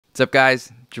What's up,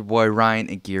 guys? It's your boy Ryan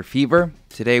at Gear Fever.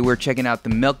 Today we're checking out the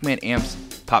Milkman Amps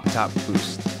Pop Top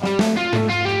Boost.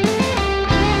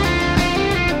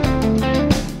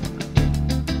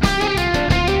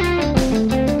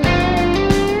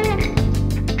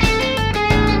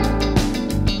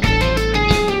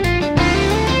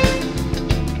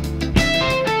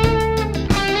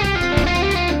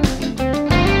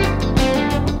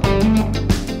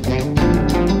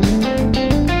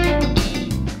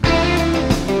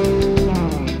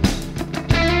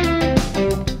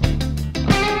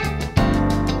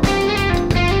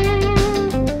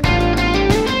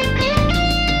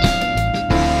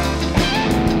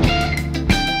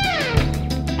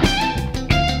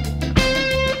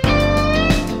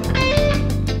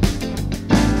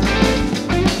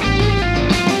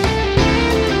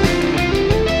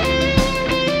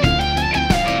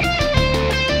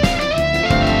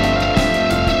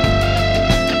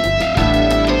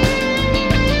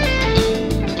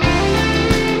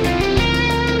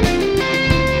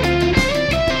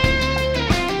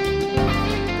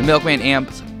 The Milkman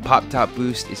Amps Pop Top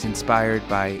Boost is inspired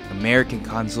by American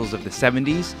consoles of the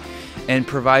 70s and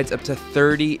provides up to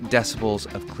 30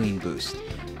 decibels of clean boost.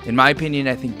 In my opinion,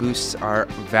 I think boosts are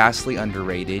vastly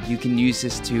underrated. You can use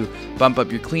this to bump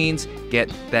up your cleans, get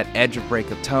that edge of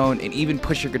break of tone, and even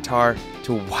push your guitar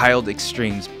to wild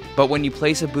extremes. But when you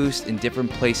place a boost in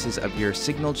different places of your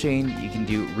signal chain, you can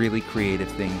do really creative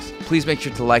things. Please make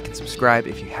sure to like and subscribe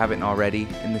if you haven't already.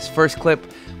 In this first clip,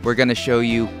 we're going to show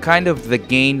you kind of the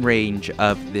gain range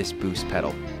of this boost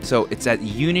pedal. So it's at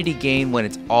unity gain when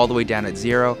it's all the way down at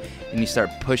 0, and you start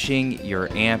pushing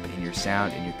your amp and your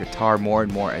sound and your guitar more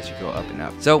and more as you go up and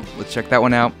up. So let's check that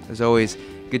one out. As always,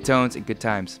 good tones and good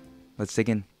times. Let's dig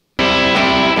in.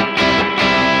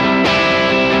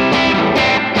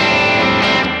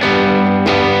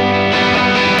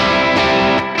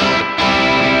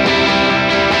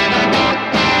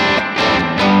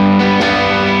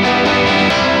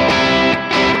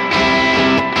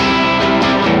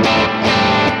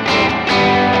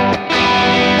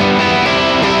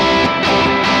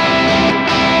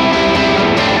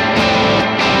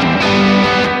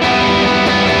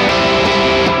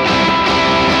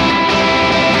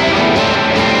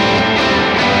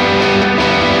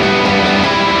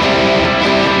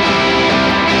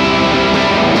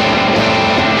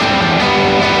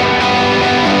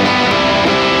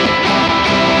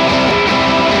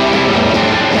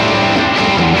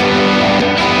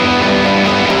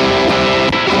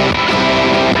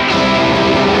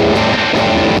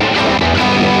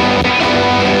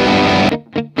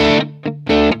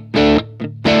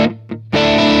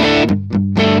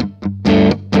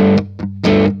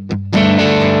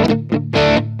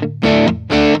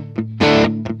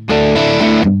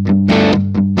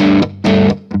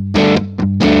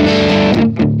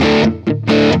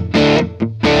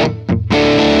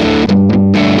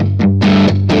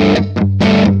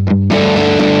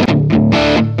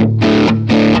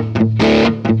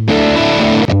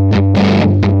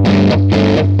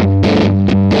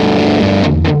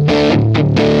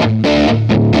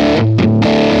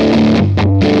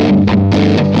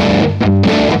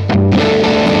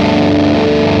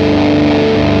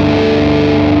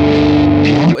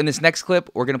 In this next clip,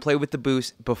 we're going to play with the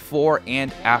boost before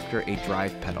and after a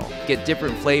drive pedal. Get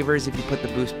different flavors if you put the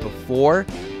boost before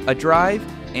a drive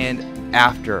and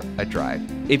after a drive.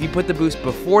 If you put the boost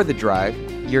before the drive,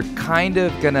 you're kind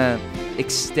of going to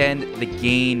extend the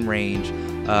gain range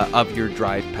of your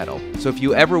drive pedal. So if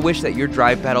you ever wish that your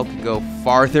drive pedal could go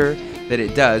farther than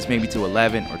it does, maybe to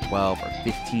 11 or 12 or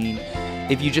 15,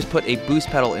 if you just put a boost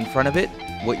pedal in front of it,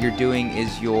 what you're doing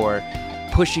is you're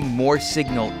pushing more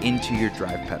signal into your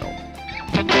drive pedal.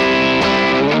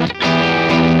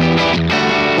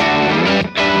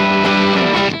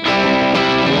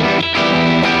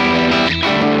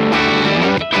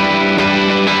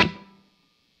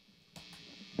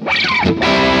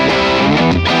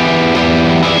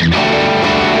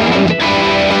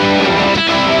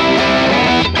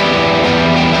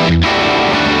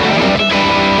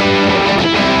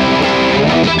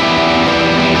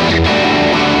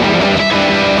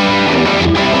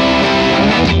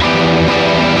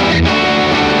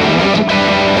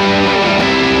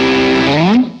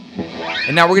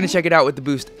 And now we're going to check it out with the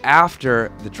boost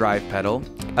after the drive pedal.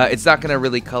 It's not going to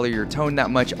really color your tone that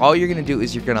much. All you're going to do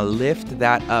is you're going to lift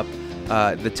that up,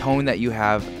 the tone that you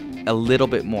have, a little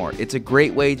bit more. It's a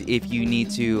great way if you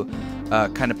need to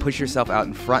kind of push yourself out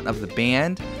in front of the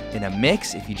band in a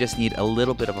mix. If you just need a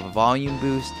little bit of a volume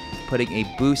boost, putting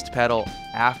a boost pedal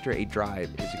after a drive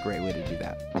is a great way to do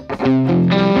that.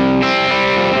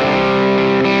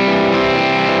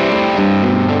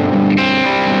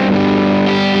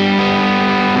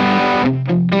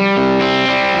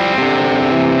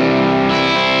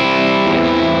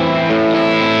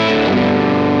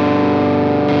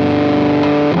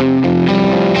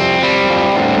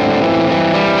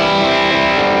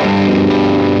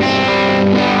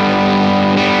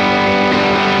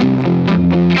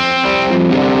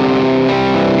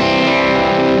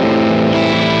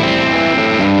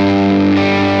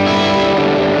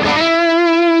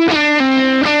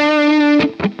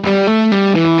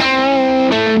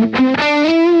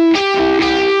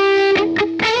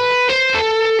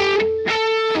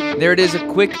 there it is, a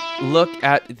quick look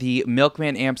at the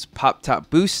Milkman Amps Pop Top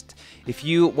Boost. If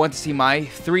you want to see my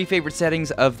 3 favorite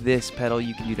settings of this pedal,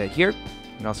 you can do that here.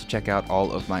 You can also check out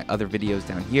all of my other videos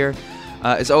down here.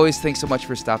 As always, thanks so much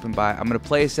for stopping by. I'm going to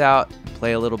play us out,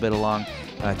 play a little bit along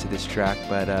to this track.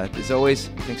 But as always,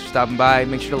 thanks for stopping by.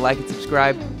 Make sure to like and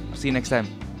subscribe. See you next time.